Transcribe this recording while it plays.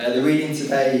The reading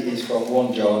today is from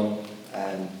 1 John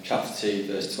chapter 2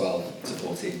 verse 12 to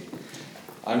 14.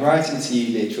 I'm writing to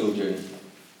you, dear children,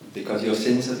 because your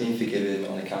sins have been forgiven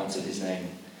on account of his name.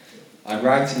 I'm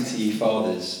writing to you,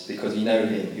 fathers, because you know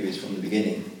him who is from the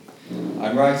beginning.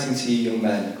 I'm writing to you, young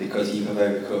men, because you have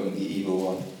overcome the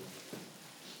evil one.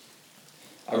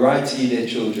 I write to you, dear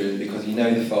children, because you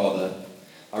know the Father.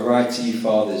 I write to you,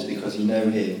 fathers, because you know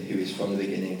him who is from the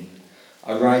beginning.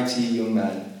 I write to you, young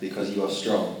men, because you are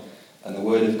strong, and the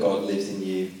word of God lives in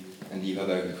you, and you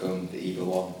have overcome the evil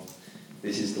one.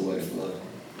 This is the word of the Lord.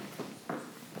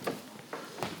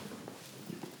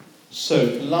 So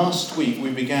last week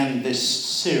we began this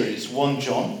series, 1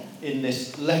 John, in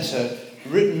this letter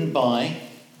written by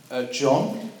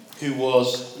John, who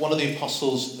was one of the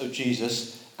apostles of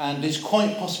Jesus, and is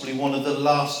quite possibly one of the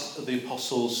last of the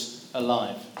apostles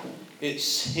alive.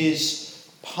 It's his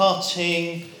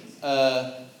parting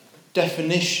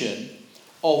definition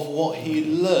of what he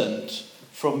learned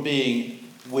from being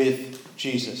with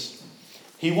Jesus.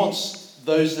 He wants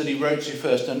those that he wrote to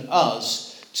first and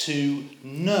us to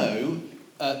know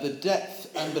the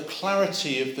depth and the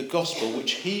clarity of the gospel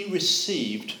which he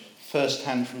received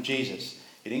firsthand from Jesus.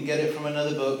 He didn't get it from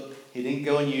another book. He didn't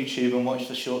go on YouTube and watch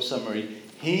the short summary.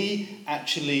 He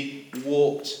actually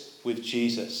walked with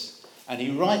Jesus. And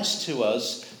he writes to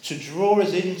us to draw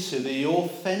us into the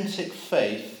authentic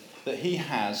faith that he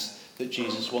has, that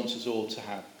Jesus wants us all to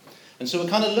have. And so we're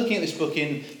kind of looking at this book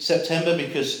in September,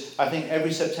 because I think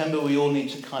every September we all need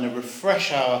to kind of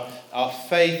refresh our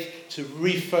faith, to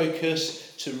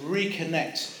refocus, to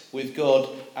reconnect with God,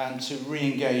 and to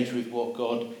re-engage with what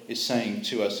God is saying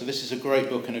to us. So this is a great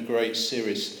book and a great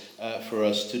series for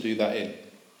us to do that in.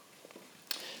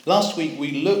 Last week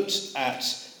we looked at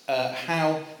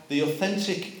how the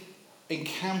authentic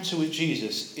encounter with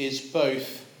Jesus is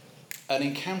both an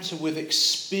encounter with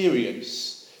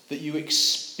experience, that you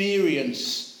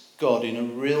experience God in a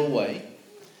real way,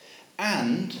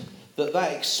 and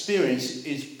that experience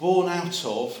is born out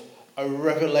of a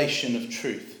revelation of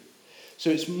truth. So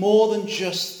it's more than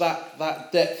just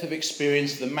that depth of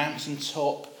experience, the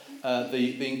mountaintop,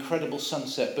 the incredible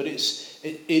sunset, but it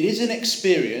is an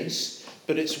experience,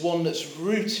 but it's one that's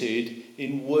rooted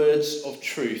in words of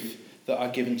truth that are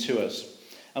given to us.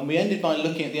 And we ended by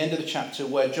looking at the end of the chapter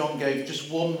where John gave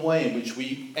just one way in which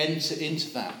we enter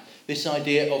into that, this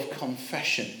idea of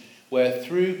confession, where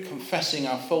through confessing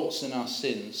our faults and our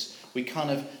sins, we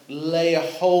kind of lay a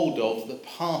hold of the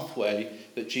pathway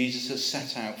that Jesus has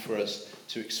set out for us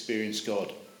to experience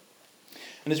God.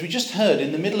 And as we just heard,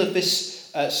 in the middle of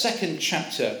this second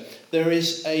chapter, there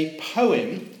is a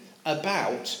poem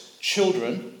about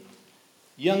children,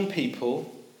 young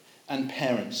people, and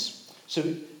parents.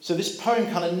 So this poem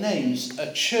kind of names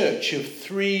a church of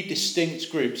three distinct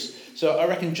groups. So I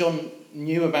reckon John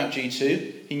knew about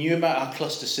G2, he knew about our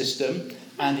cluster system,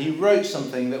 and he wrote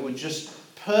something that would just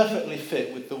perfectly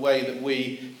fit with the way that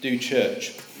we do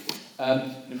church.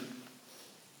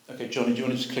 Okay, Johnny, do you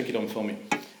want to just click it on for me?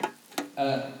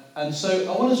 And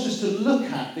so I want us just to look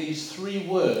at these three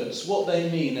words, what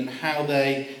they mean and how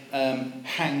they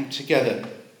hang together.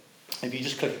 If you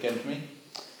just click again for me.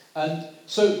 And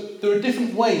so there are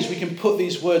different ways we can put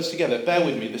these words together. Bear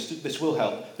with me, this will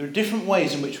help. There are different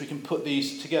ways in which we can put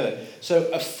these together.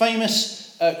 So a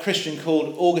famous Christian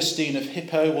called Augustine of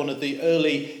Hippo, one of the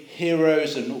early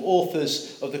heroes and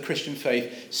authors of the Christian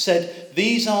faith, said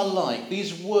these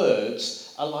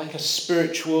words are like a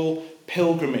spiritual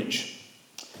pilgrimage.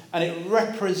 And it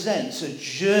represents a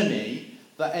journey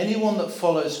that anyone that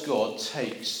follows God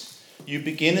takes. You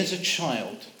begin as a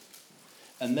child.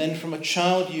 And then from a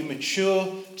child you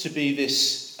mature to be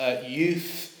this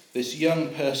youth, this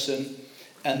young person,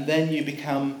 and then you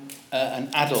become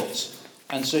an adult.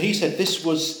 And so he said this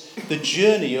was the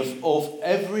journey of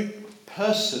every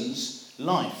person's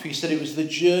life. He said it was the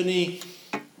journey,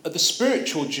 the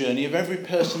spiritual journey of every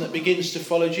person that begins to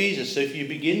follow Jesus. So if you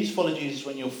begin to follow Jesus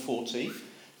when you're 40,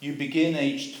 you begin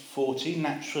aged 40,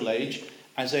 natural age,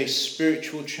 as a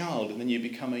spiritual child, and then you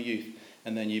become a youth,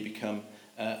 and then you become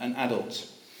an adult.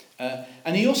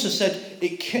 And he also said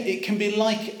it can be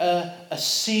like a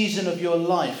season of your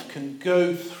life can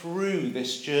go through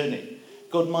this journey.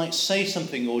 God might say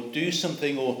something or do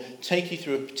something or take you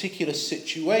through a particular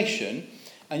situation,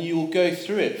 and you will go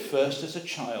through it first as a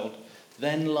child,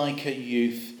 then like a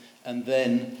youth, and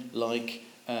then like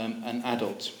an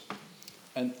adult.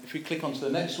 And if we click on to the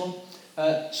next one.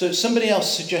 So somebody else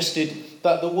suggested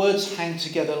that the words hang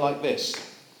together like this.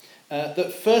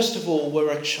 That first of all,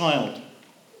 we're a child.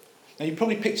 Now you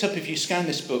probably picked up if you scan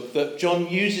this book that John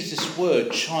uses this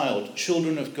word child,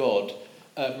 children of God,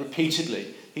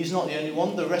 repeatedly. He's not the only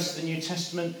one. The rest of the New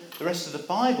Testament, the rest of the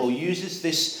Bible uses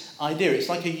this idea. It's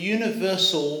like a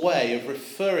universal way of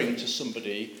referring to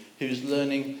somebody who's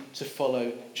learning to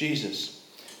follow Jesus.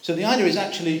 So the idea is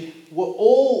actually we're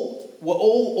all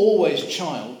always a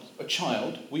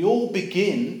child. We all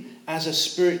begin as a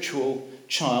spiritual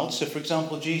child. So for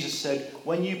example, Jesus said,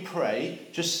 when you pray,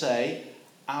 just say,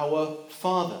 our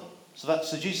Father.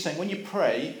 So Jesus saying, when you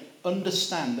pray,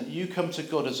 understand that you come to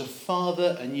God as a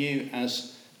father and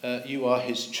you are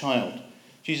his child.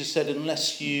 Jesus said,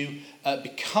 unless you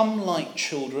become like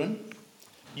children,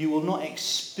 you will not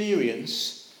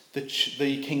experience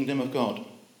the kingdom of God.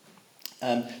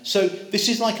 So this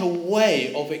is like a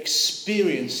way of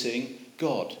experiencing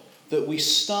God, that we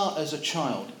start as a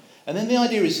child. And then the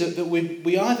idea is that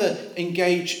we either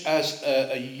engage as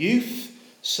a youth,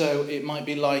 so it might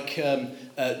be like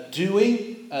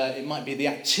doing, it might be the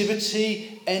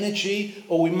activity, energy,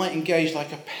 or we might engage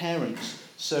like a parent.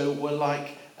 So we're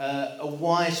like a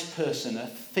wise person, a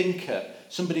thinker,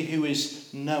 somebody who is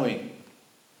knowing.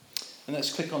 And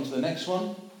let's click on to the next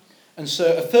one. And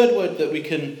so a third word that we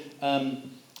can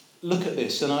look at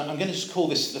this, and I'm going to just call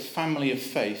this the family of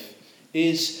faith,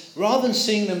 is rather than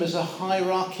seeing them as a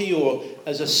hierarchy or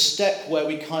as a step where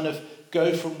we kind of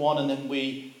go from one and then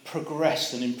we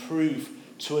progress and improve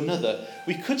to another,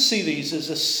 we could see these as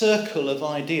a circle of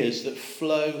ideas that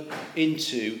flow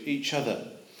into each other.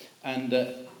 And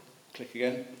click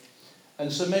again.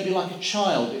 And so maybe like a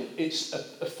child, it's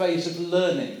a phase of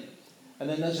learning. And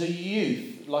then as a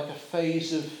youth, like a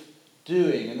phase of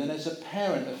doing. And then as a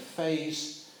parent, a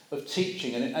phase of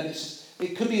teaching. And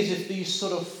it could be as if these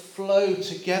sort of flow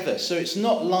together. So it's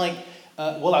not like,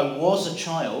 I was a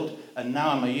child and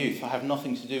now I'm a youth. I have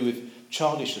nothing to do with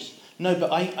childishness. No,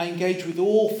 but I engage with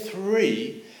all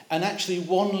three, and actually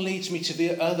one leads me to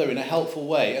the other in a helpful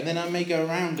way, and then I may go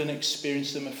around and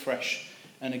experience them afresh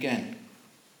and again.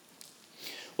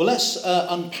 Well, let's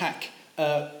unpack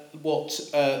what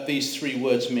these three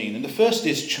words mean. And the first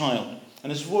is child.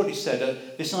 And as we've already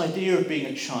said, this idea of being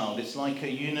a child, it's like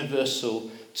a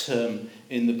universal term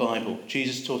in the Bible.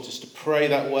 Jesus taught us to pray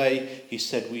that way. He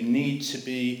said we need to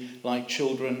be like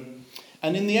children.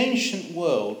 And in the ancient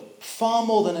world, far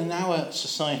more than in our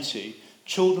society,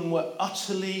 children were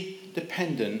utterly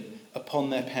dependent upon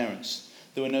their parents.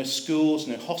 There were no schools,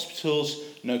 no hospitals,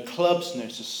 no clubs, no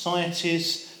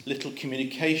societies, little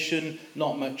communication,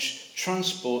 not much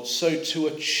transport. So to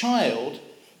a child,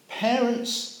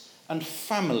 parents and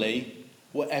family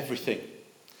were everything.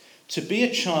 To be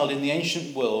a child in the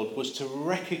ancient world was to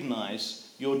recognize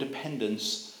your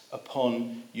dependence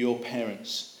upon your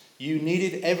parents. You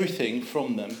needed everything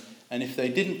from them, and if they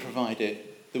didn't provide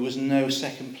it, there was no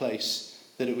second place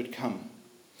that it would come.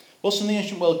 Also in the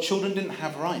ancient world, children didn't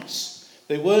have rights.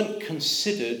 They weren't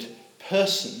considered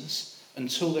persons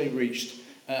until they reached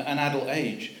an adult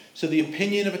age. So the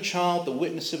opinion of a child, the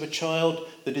witness of a child,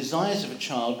 the desires of a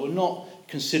child were not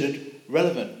considered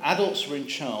relevant. Adults were in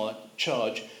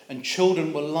charge, and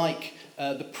children were like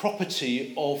the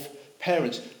property of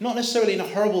parents. Not necessarily in a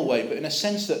horrible way, but in a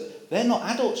sense that they're not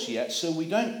adults yet, so we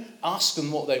don't ask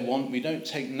them what they want. We don't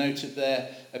take note of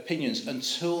their opinions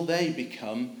until they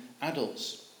become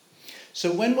adults.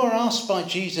 So when we're asked by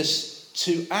Jesus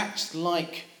to act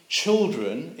like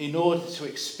children in order to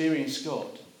experience God,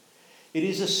 it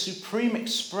is a supreme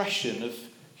expression of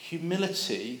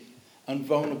humility and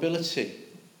vulnerability.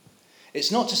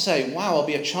 It's not to say, wow, I'll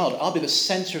be a child, I'll be the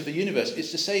centre of the universe.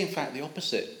 It's to say, in fact, the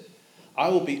opposite. I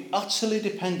will be utterly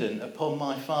dependent upon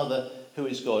my Father who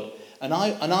is God. And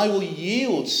I will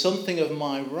yield something of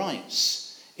my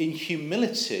rights in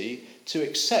humility to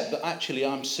accept that actually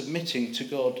I'm submitting to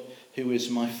God who is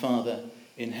my Father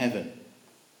in heaven.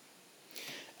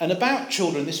 And about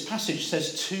children, this passage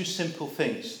says two simple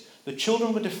things. The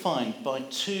children were defined by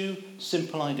two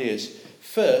simple ideas.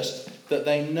 First, that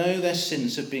they know their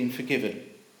sins have been forgiven.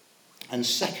 And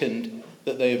second,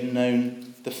 that they have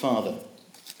known the Father.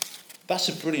 That's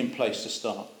a brilliant place to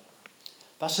start.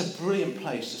 That's a brilliant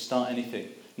place to start anything.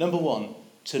 Number one,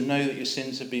 to know that your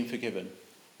sins have been forgiven.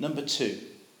 Number two,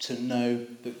 to know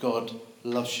that God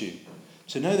loves you.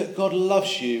 To know that God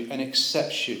loves you and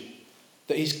accepts you.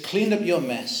 That he's cleaned up your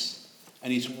mess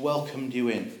and he's welcomed you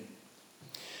in.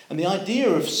 And the idea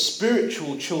of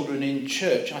spiritual children in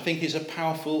church, I think, is a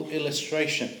powerful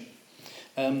illustration.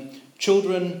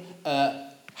 Children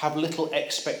have little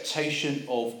expectation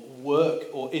of work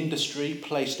or industry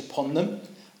placed upon them.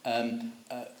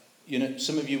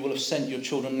 Some of you will have sent your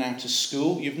children now to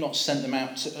school. You've not sent them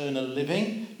out to earn a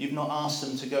living. You've not asked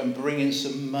them to go and bring in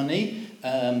some money.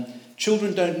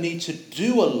 Children don't need to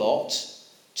do a lot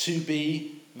to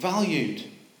be valued.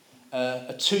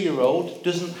 A 2-year-old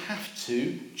doesn't have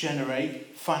to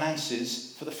generate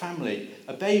finances for the family.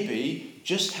 A baby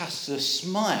just has to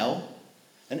smile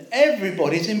and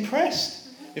everybody's impressed.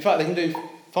 In fact, they can do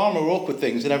far more awkward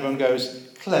things and everyone goes,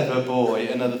 clever boy,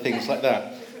 and other things like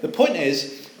that. The point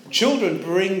is, children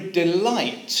bring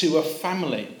delight to a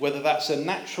family, whether that's a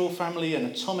natural family, an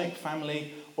atomic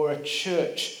family, or a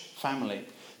church family.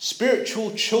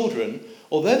 Spiritual children,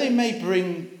 although they may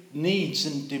bring needs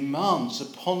and demands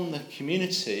upon the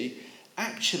community,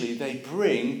 actually they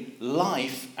bring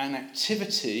life and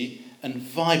activity and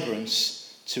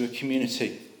vibrance to a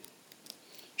community.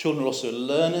 Children are also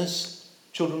learners.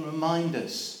 Children remind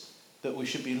us that we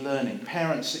should be learning.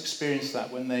 Parents experience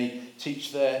that when they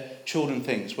teach their children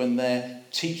things, when they're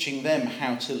teaching them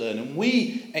how to learn. And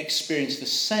we experience the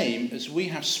same as we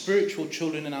have spiritual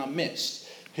children in our midst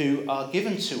who are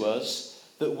given to us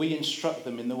that we instruct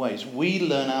them in the ways. We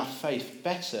learn our faith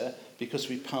better because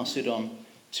we pass it on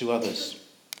to others.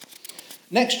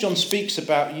 Next, John speaks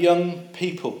about young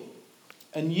people.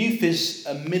 And youth is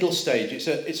a middle stage.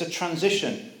 It's a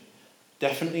transition.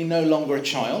 Definitely no longer a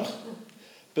child,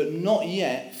 but not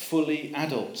yet fully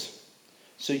adult.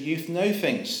 So youth know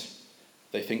things.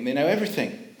 They think they know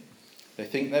everything. They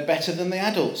think they're better than the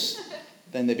adults.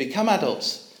 Then they become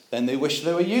adults. Then they wish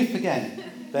they were youth again.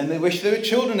 Then they wish they were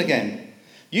children again.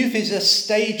 Youth is a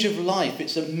stage of life.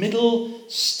 It's a middle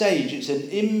stage. It's an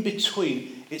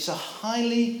in-between. It's a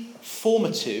highly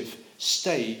formative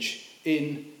stage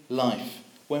in life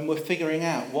when we're figuring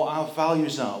out what our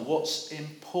values are, what's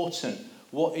important,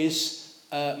 what is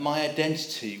my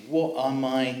identity, what are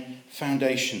my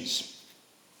foundations.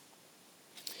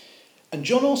 And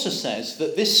John also says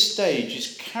that this stage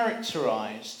is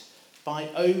characterized by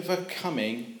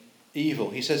overcoming evil.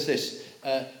 He says this,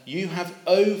 you have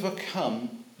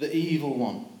overcome the evil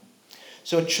one.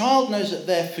 So a child knows that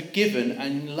they're forgiven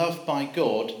and loved by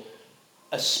God.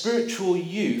 A spiritual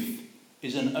youth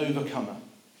is an overcomer.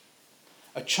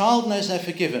 A child knows they're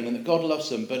forgiven and that God loves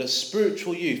them, but a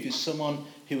spiritual youth is someone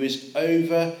who is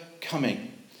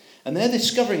overcoming. And they're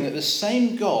discovering that the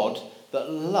same God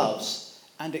that loves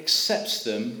and accepts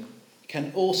them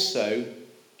can also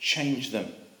change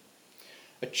them.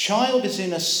 A child is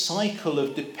in a cycle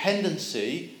of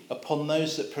dependency upon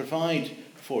those that provide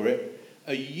for it.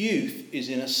 A youth is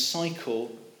in a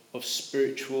cycle of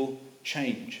spiritual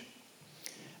change.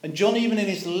 And John, even in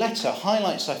his letter,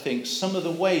 highlights, I think, some of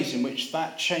the ways in which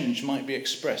that change might be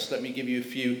expressed. Let me give you a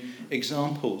few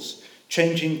examples.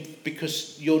 Changing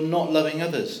because you're not loving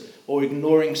others, or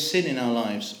ignoring sin in our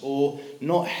lives, or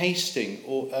not hating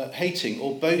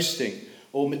or boasting,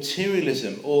 or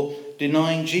materialism, or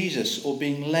denying Jesus, or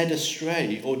being led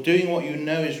astray, or doing what you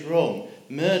know is wrong,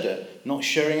 murder, not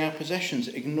sharing our possessions,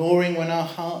 ignoring when our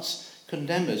hearts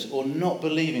condemn us, or not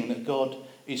believing that God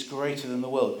is greater than the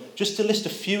world. Just to list a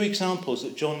few examples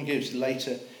that John gives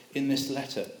later in this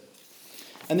letter.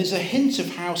 And there's a hint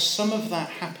of how some of that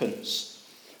happens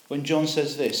when John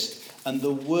says this, and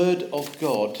the word of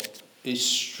God is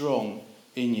strong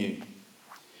in you.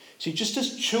 See, just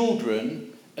as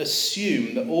children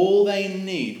assume that all they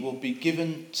need will be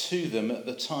given to them at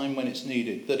the time when it's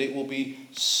needed, that it will be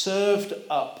served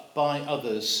up by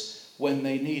others when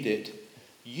they need it,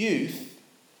 youth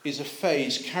is a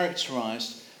phase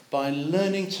characterized by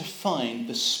learning to find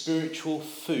the spiritual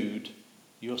food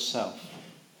yourself.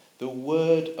 The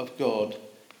word of God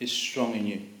is strong in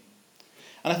you.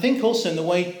 And I think also in the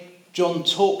way John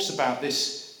talks about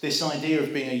this idea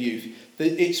of being a youth,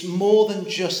 that it's more than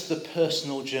just the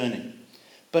personal journey,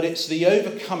 but it's the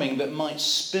overcoming that might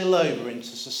spill over into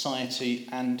society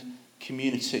and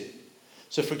community.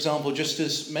 So, for example, just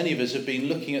as many of us have been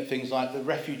looking at things like the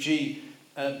refugee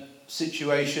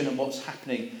situation and what's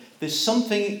happening, there's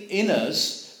something in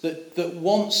us that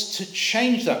wants to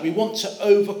change that. We want to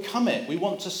overcome it. We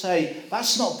want to say,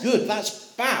 that's not good,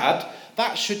 that's bad,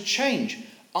 that should change.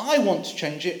 I want to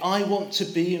change it, I want to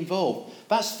be involved.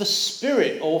 That's the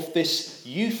spirit of this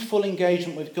youthful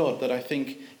engagement with God that I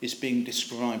think is being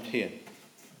described here.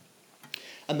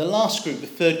 And the last group, the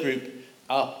third group,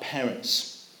 are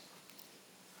parents.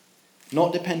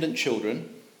 Not dependent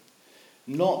children,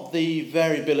 not the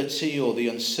variability or the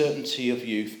uncertainty of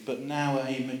youth, but now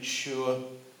a mature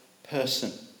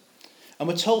person. And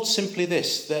we're told simply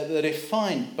this, that they're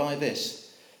defined by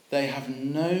this: they have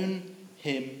known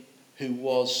him who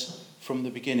was from the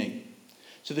beginning.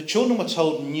 So the children were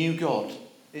told knew God.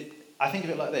 I think of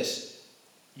it like this: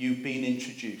 you've been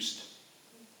introduced.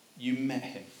 You met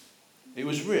him. It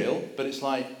was real, but it's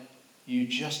like you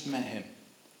just met him,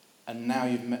 and now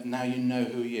you know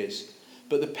who he is.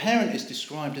 But the parent is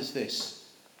described as this: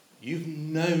 you've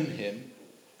known him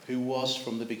who was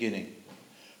from the beginning.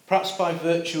 Perhaps by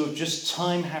virtue of just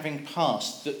time having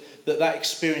passed, that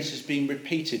experience has been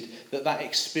repeated, that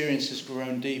experience has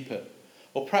grown deeper.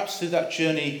 Or perhaps through that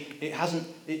journey, it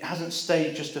hasn't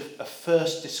stayed just a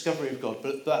first discovery of God,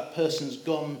 but that person's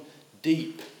gone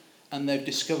deep and they've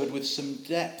discovered with some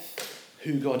depth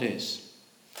who God is.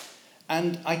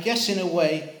 And I guess in a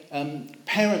way,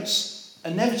 parents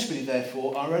inevitably,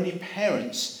 therefore, are only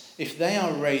parents if they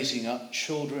are raising up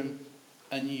children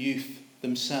and youth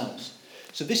themselves.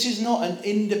 So this is not an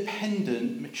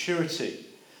independent maturity.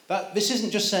 This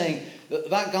isn't just saying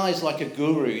that guy's like a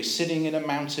guru, he's sitting in a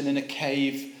mountain in a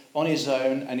cave on his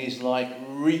own and he's like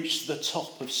reached the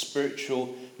top of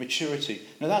spiritual maturity.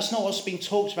 Now that's not what's being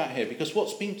talked about here, because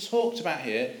what's being talked about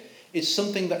here is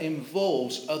something that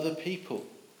involves other people.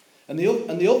 And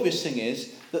the obvious thing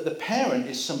is that the parent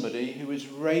is somebody who is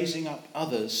raising up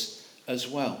others as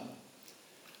well.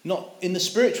 Not in the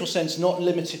spiritual sense, not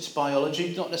limited to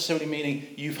biology, not necessarily meaning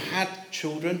you've had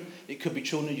children. It could be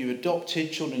children you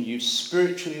adopted, children you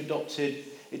spiritually adopted.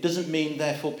 It doesn't mean,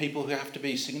 therefore, people who have to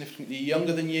be significantly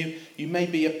younger than you. You may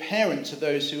be a parent to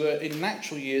those who are in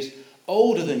natural years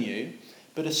older than you,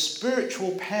 but a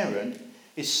spiritual parent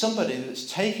is somebody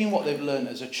that's taking what they've learned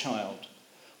as a child,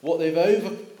 what they've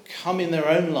overcome in their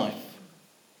own life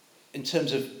in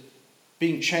terms of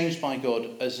being changed by God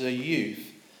as a youth,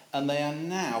 and they are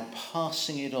now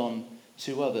passing it on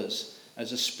to others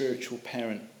as a spiritual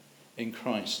parent in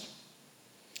Christ.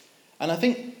 And I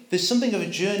think there's something of a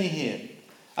journey here.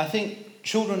 I think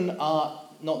children are,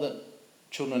 not that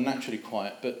children are naturally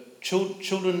quiet, but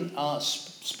children are,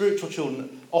 spiritual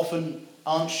children often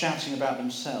aren't shouting about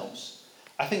themselves.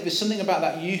 I think there's something about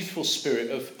that youthful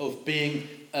spirit of being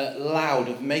loud,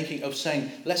 of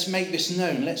saying, let's make this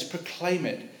known, let's proclaim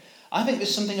it. I think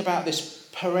there's something about this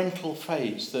parental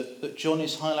phase that John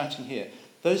is highlighting here.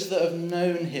 Those that have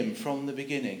known him from the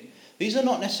beginning. These are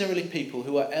not necessarily people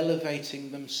who are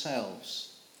elevating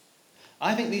themselves.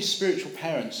 I think these spiritual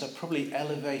parents are probably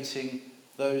elevating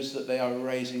those that they are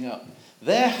raising up.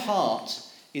 Their heart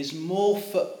is more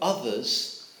for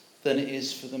others than it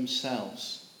is for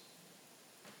themselves.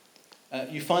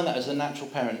 You find that as a natural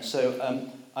parent. So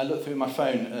I looked through my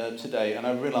phone today and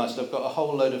I realised I've got a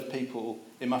whole load of people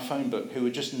in my phone book who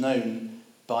are just known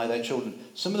by their children.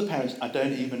 Some of the parents, I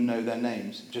don't even know their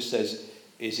names. It just says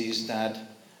Izzy's dad,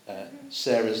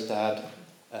 Sarah's dad,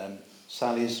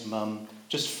 Sally's mum.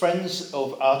 Just friends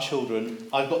of our children.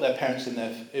 I've got their parents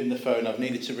in the phone. I've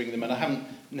needed to ring them and I haven't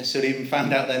necessarily even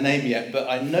found out their name yet, but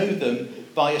I know them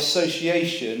by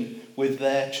association with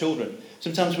their children.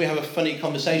 Sometimes we have a funny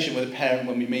conversation with a parent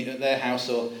when we meet at their house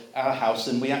or our house,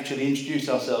 and we actually introduce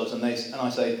ourselves, and I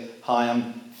say, "Hi,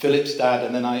 I'm Philip's dad,"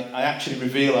 and then I actually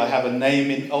reveal I have a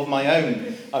name of my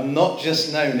own. I'm not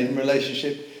just known in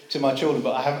relationship to my children,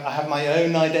 but I have my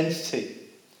own identity.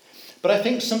 But I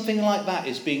think something like that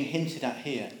is being hinted at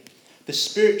here. The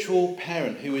spiritual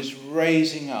parent who is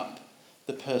raising up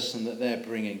the person that they're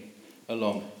bringing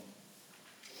along.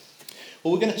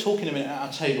 Well, we're going to talk in a minute at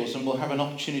our tables and we'll have an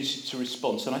opportunity to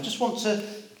respond. And I just want to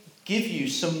give you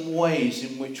some ways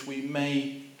in which we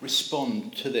may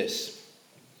respond to this.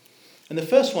 And the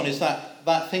first one is that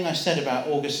thing I said about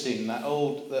Augustine,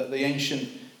 the ancient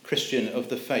Christian of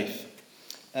the faith.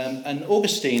 And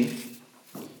Augustine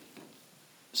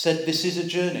said this is a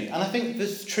journey. And I think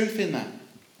there's truth in that.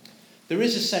 There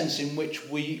is a sense in which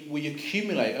we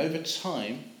accumulate over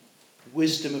time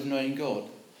wisdom of knowing God.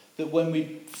 That when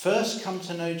we first come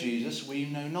to know Jesus, we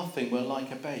know nothing. We're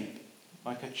like a babe,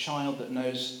 like a child that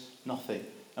knows nothing.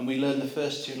 And we learn the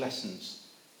first two lessons.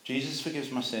 Jesus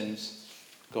forgives my sins.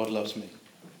 God loves me.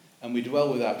 And we dwell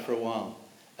with that for a while.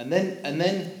 And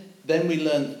then we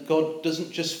learn God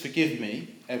doesn't just forgive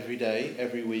me every day,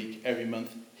 every week, every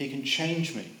month. He can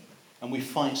change me. And we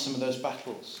fight some of those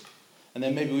battles. And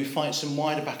then maybe we fight some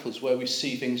wider battles where we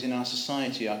see things in our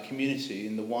society, our community,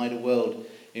 in the wider world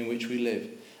in which we live.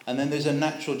 And then there's a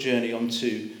natural journey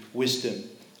onto wisdom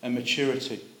and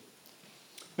maturity.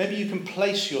 Maybe you can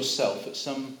place yourself at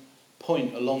some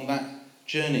point along that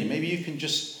journey. Maybe you can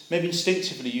maybe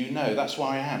instinctively you know that's where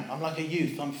I am. I'm like a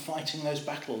youth. I'm fighting those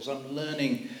battles. I'm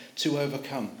learning to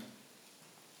overcome.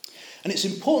 And it's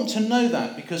important to know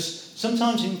that because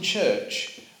sometimes in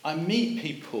church I meet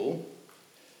people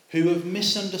who have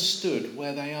misunderstood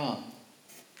where they are.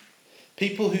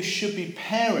 People who should be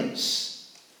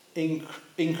parents in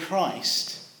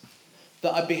Christ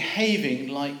that are behaving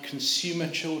like consumer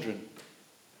children.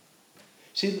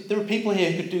 See, there are people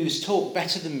here who could do this talk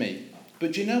better than me.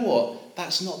 But do you know what?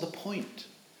 That's not the point.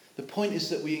 The point is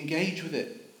that we engage with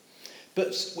it. But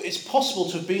it's possible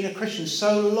to have been a Christian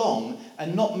so long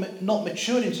and not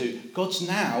matured into, God's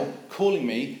now calling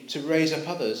me to raise up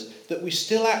others, that we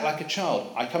still act like a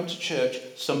child. I come to church,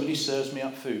 somebody serves me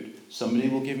up food. Somebody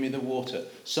will give me the water.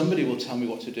 Somebody will tell me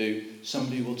what to do.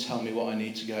 Somebody will tell me what I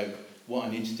need to go, what I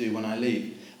need to do when I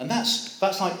leave. And that's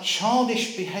like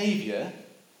childish behaviour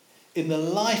in the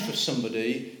life of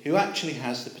somebody who actually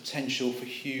has the potential for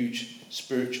huge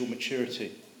spiritual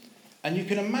maturity. And you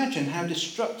can imagine how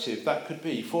destructive that could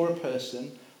be for a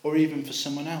person or even for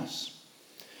someone else.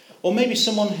 Or maybe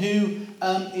someone who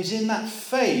is in that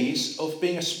phase of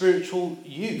being a spiritual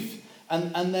youth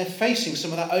and they're facing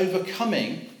some of that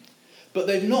overcoming, but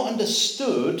they've not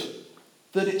understood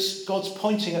that it's God's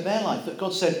pointing at their life, that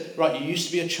God said, right, you used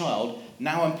to be a child,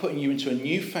 now I'm putting you into a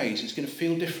new phase, it's going to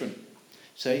feel different.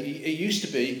 So it used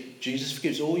to be, Jesus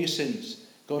forgives all your sins.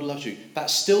 God loves you.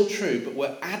 That's still true, but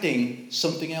we're adding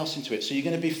something else into it. So you're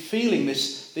going to be feeling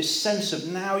this sense of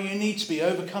now you need to be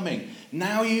overcoming.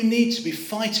 Now you need to be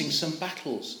fighting some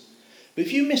battles. But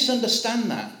if you misunderstand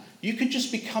that, you could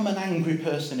just become an angry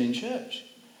person in church.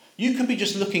 You could be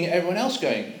just looking at everyone else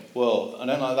going, well, I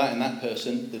don't like that in that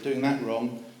person. They're doing that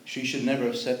wrong. She should never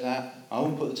have said that. I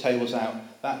won't put the tables out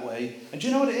that way. And do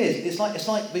you know what it is? It's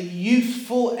like the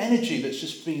youthful energy that's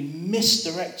just been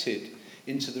misdirected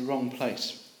into the wrong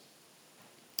place.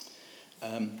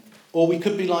 Or we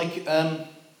could be like, oh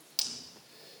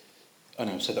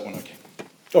no, I said that one, okay.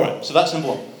 All right, so that's number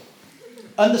one.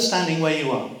 Understanding where you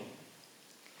are.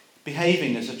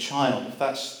 Behaving as a child, if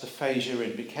that's the phase you're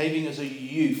in. Behaving as a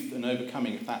youth and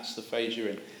overcoming, if that's the phase you're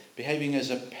in. Behaving as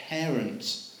a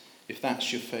parent, if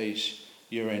that's your phase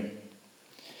you're in.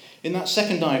 In that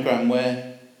second diagram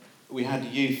where we had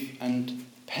youth and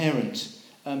parent,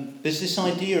 there's this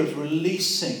idea of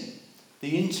releasing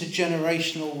the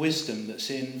intergenerational wisdom that's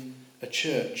in a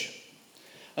church.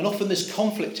 And often there's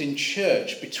conflict in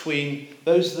church between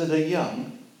those that are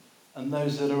young and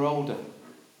those that are older.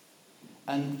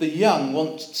 And the young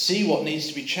want to see what needs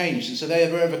to be changed, and so they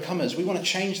are overcomers. We want to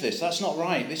change this. That's not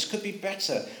right. This could be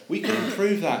better. We can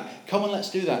improve that. Come on,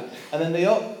 let's do that. And then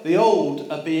the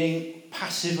old are being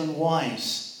passive and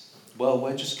wise. Well,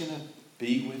 we're just going to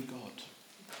be with God.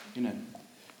 You know,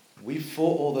 we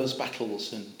fought all those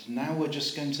battles, and now we're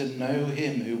just going to know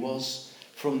him who was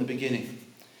from the beginning.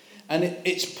 And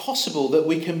it's possible that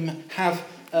we can have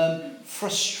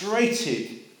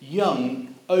frustrated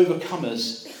young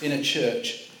overcomers in a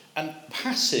church and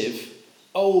passive,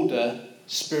 older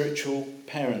spiritual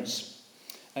parents.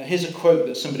 Here's a quote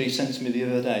that somebody sent to me the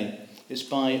other day. It's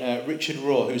by Richard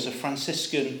Rohr, who's a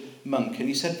Franciscan monk, and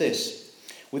he said this: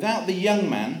 without the young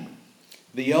man,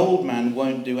 the old man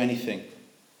won't do anything.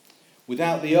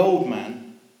 Without the old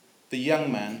man, the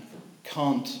young man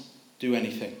can't do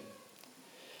anything.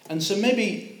 And so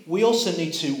maybe we also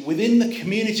need to, within the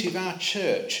community of our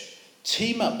church,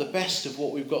 team up the best of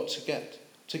what we've got to get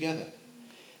together.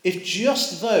 If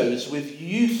just those with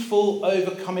youthful,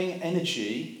 overcoming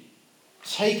energy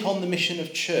take on the mission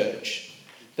of church,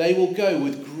 they will go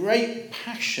with great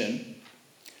passion,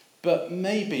 but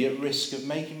maybe at risk of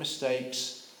making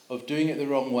mistakes, of doing it the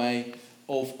wrong way,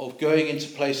 of going into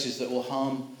places that will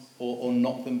harm or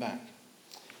knock them back.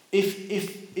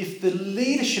 If the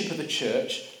leadership of the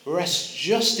church rests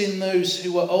just in those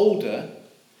who are older,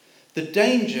 the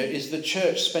danger is the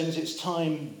church spends its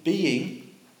time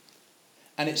being,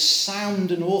 and it's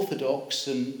sound and orthodox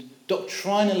and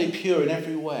doctrinally pure in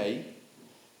every way,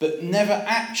 but never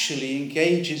actually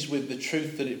engages with the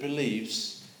truth that it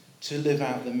believes to live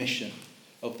out the mission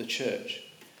of the church.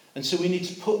 And so we need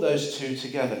to put those two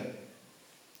together.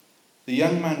 The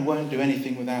young man won't do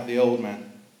anything without the old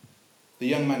man. The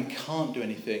young man can't do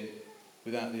anything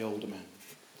without the older man.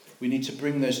 We need to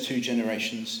bring those two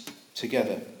generations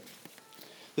together.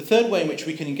 The third way in which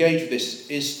we can engage with this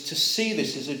is to see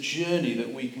this as a journey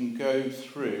that we can go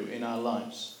through in our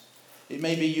lives. It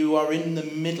may be you are in the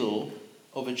middle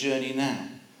of a journey now,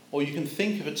 or you can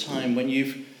think of a time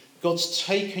when God's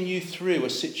taken you through a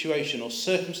situation, or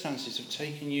circumstances have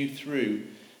taken you through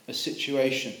a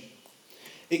situation.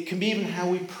 It can be even how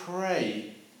we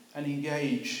pray and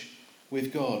engage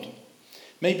with God.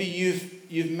 Maybe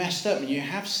you've messed up and you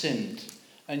have sinned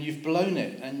and you've blown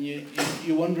it and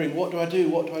you're wondering, what do I do?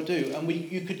 What do I do? And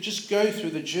you could just go through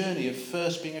the journey of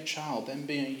first being a child, then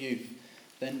being a youth,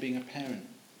 then being a parent.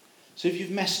 So if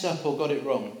you've messed up or got it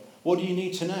wrong, what do you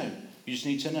need to know? You just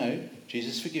need to know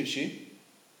Jesus forgives you,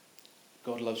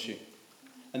 God loves you.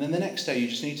 And then the next day you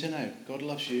just need to know God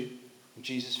loves you and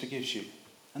Jesus forgives you.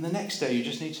 And the next day you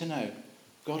just need to know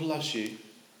God loves you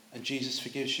and Jesus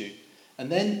forgives you.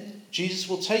 And then Jesus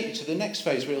will take you to the next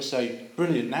phase where he'll say,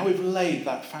 brilliant, now we've laid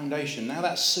that foundation, now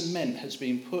that cement has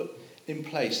been put in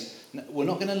place. We're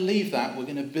not going to leave that, we're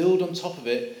going to build on top of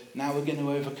it, now we're going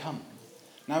to overcome.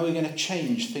 Now we're going to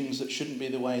change things that shouldn't be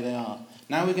the way they are.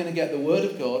 Now we're going to get the Word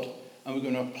of God and we're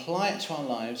going to apply it to our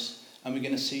lives and we're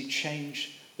going to see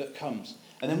change that comes.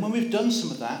 And then when we've done some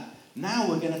of that, now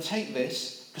we're going to take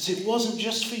this, because it wasn't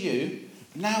just for you,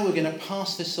 now we're going to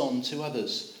pass this on to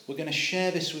others. We're going to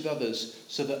share this with others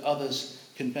so that others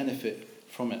can benefit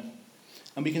from it.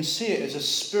 And we can see it as a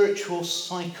spiritual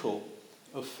cycle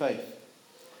of faith.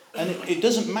 And it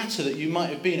doesn't matter that you might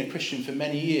have been a Christian for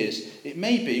many years. It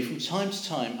may be from time to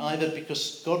time, either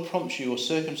because God prompts you or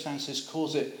circumstances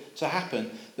cause it to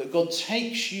happen, that God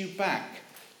takes you back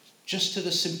just to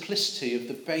the simplicity of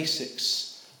the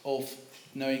basics of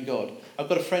knowing God. I've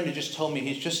got a friend who just told me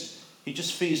he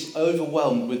just feels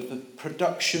overwhelmed with the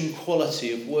production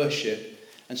quality of worship,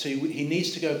 and so he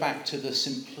needs to go back to the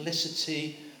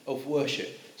simplicity of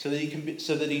worship so that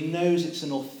he knows it's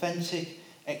an authentic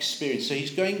experience. So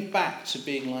he's going back to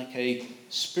being like a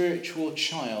spiritual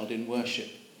child in worship,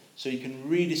 so he can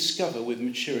rediscover with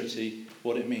maturity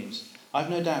what it means. I've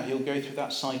no doubt he'll go through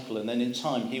that cycle, and then in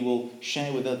time he will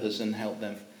share with others and help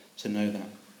them to know that.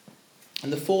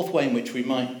 And the fourth way in which we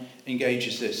might engage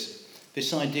is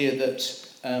this idea that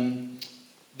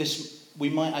we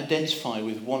might identify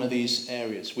with one of these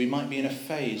areas. We might be in a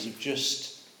phase of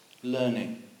just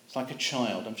learning. It's like a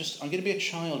child. I'm going to be a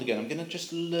child again. I'm going to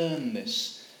just learn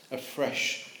this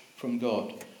afresh from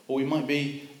God. Or we might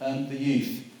be the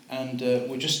youth, and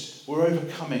we're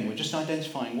overcoming. We're just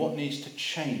identifying what needs to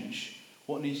change,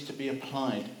 what needs to be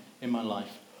applied in my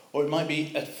life. Or it might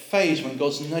be a phase when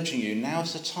God's nudging you.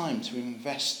 Now's the time to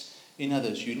invest in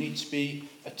others. You need to be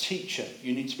a teacher.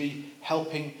 You need to be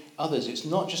helping others. It's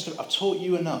not just, I've taught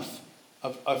you enough.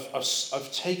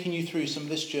 I've taken you through some of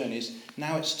this journeys.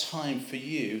 Now it's time for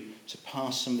you to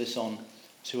pass some of this on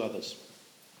to others.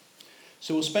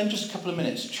 So we'll spend just a couple of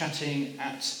minutes chatting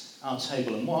at our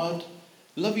table. And what I'd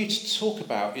love you to talk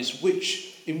about is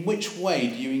in which way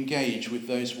do you engage with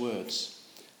those words?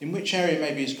 In which area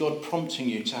maybe is God prompting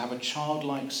you to have a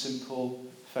childlike, simple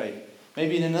faith?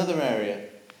 Maybe in another area.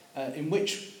 In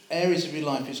which areas of your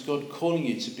life is God calling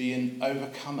you to be an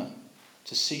overcomer,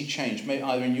 to see change, maybe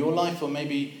either in your life or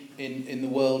maybe in the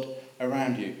world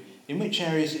around you? In which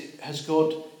areas has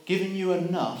God given you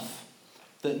enough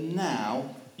that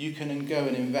now you can go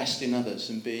and invest in others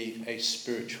and be a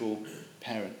spiritual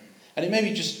parent? And it may be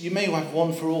you may have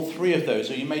one for all three of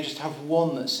those, or you may just have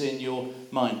one that's in your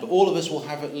mind. But all of us will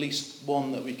have at least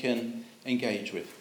one that we can engage with.